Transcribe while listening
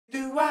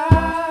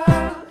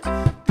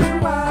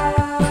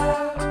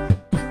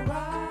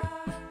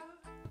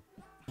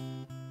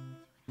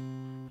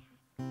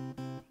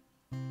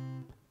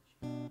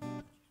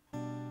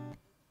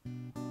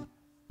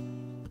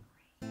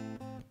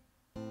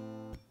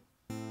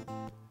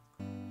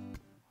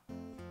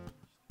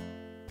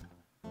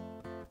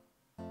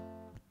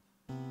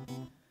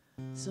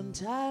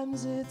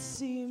Sometimes it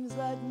seems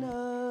like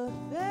nothing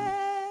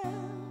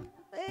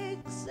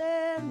makes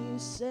any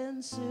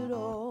sense at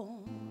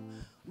all.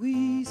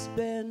 We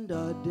spend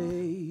our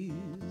days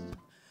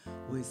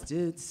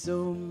wasted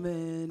so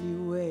many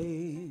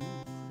ways.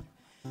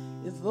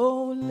 If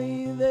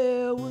only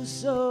there was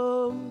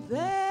something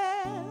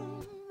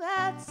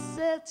that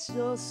sets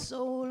your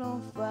soul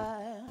on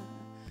fire.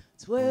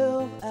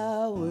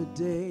 12-hour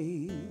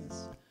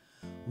days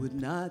would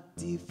not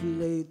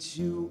deflate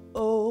you,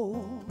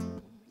 oh.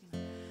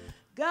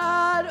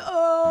 God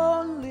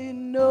only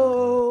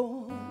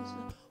knows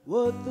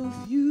what the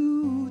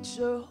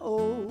future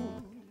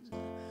holds,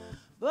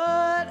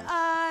 but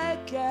I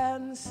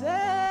can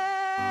say,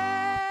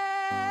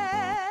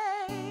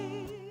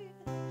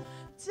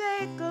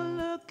 take a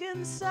look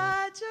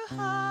inside your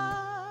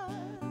heart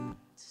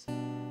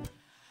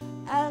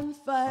and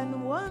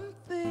find one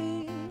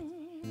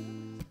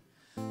thing,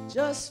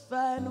 just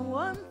find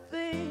one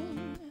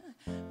thing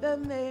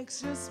that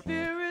makes your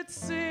spirit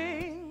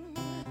sing.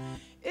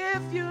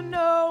 If you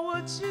know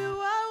what you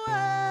are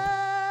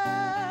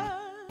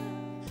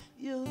worth,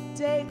 you'll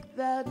take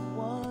that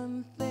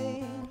one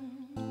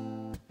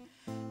thing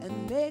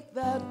and make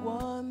that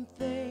one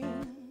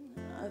thing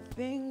a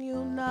thing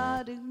you'll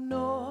not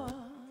ignore.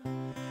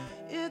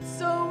 It's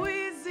so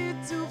easy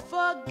to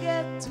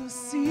forget to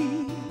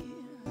see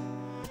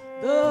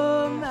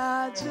the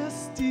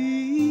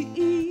majesty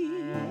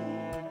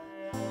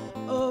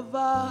of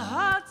our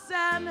hearts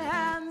and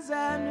hands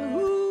and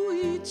who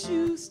we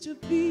choose to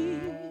be.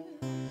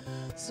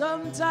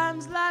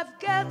 Sometimes life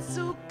gets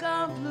so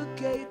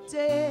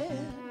complicated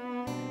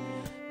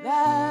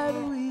that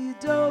we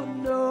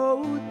don't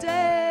notice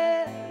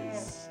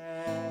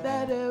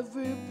that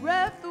every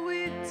breath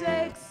we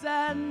take's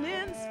an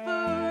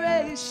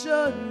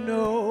inspiration.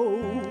 No,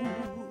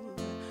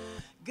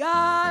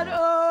 God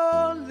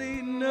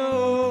only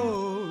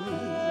knows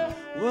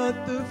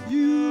what the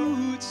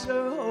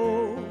future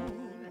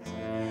holds,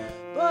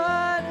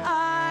 but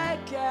I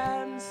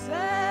can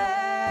say,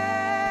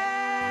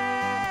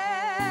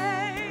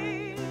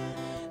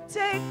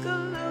 take a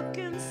look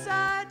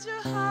inside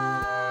your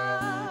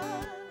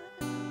heart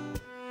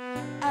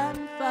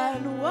and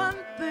find one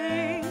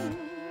thing,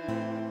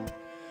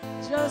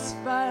 just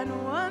find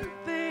one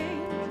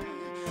thing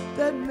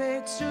that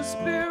makes your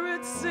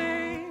spirit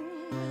sing.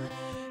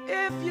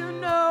 If you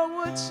know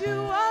what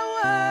you are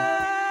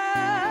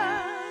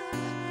worth,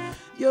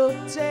 you'll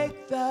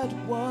take that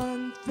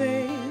one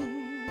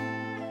thing,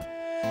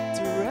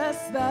 to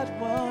rest that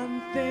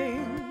one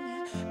thing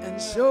and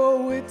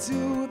show it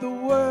to the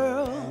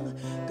world.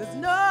 'Cause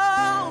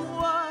no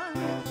one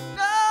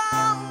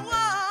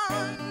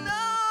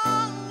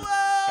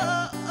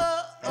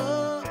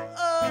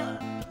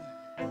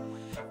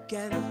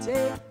can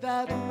take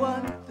that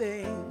one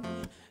thing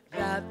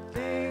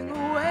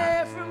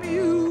away from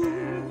you.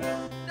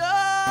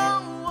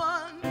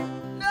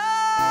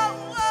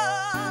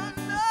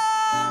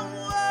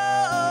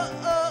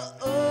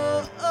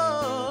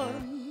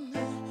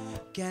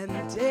 Can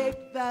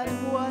take that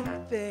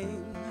one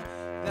thing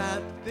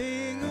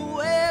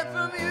away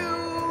from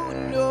you.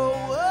 No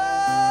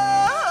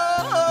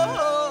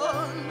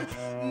one,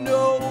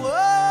 no one,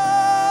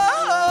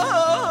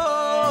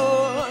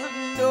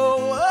 no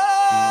one,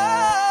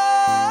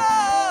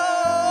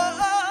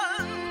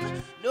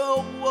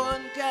 no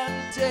one can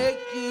take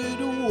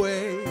it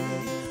away.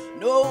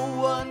 No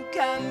one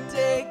can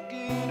take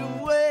it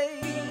away.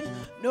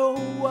 No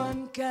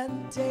one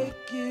can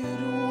take it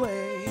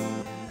away.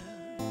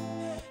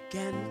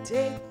 Can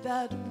take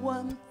that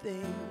one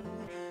thing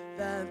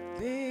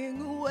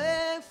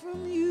away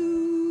from you.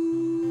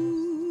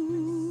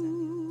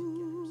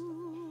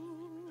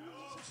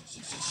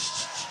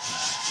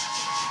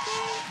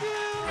 Thank you.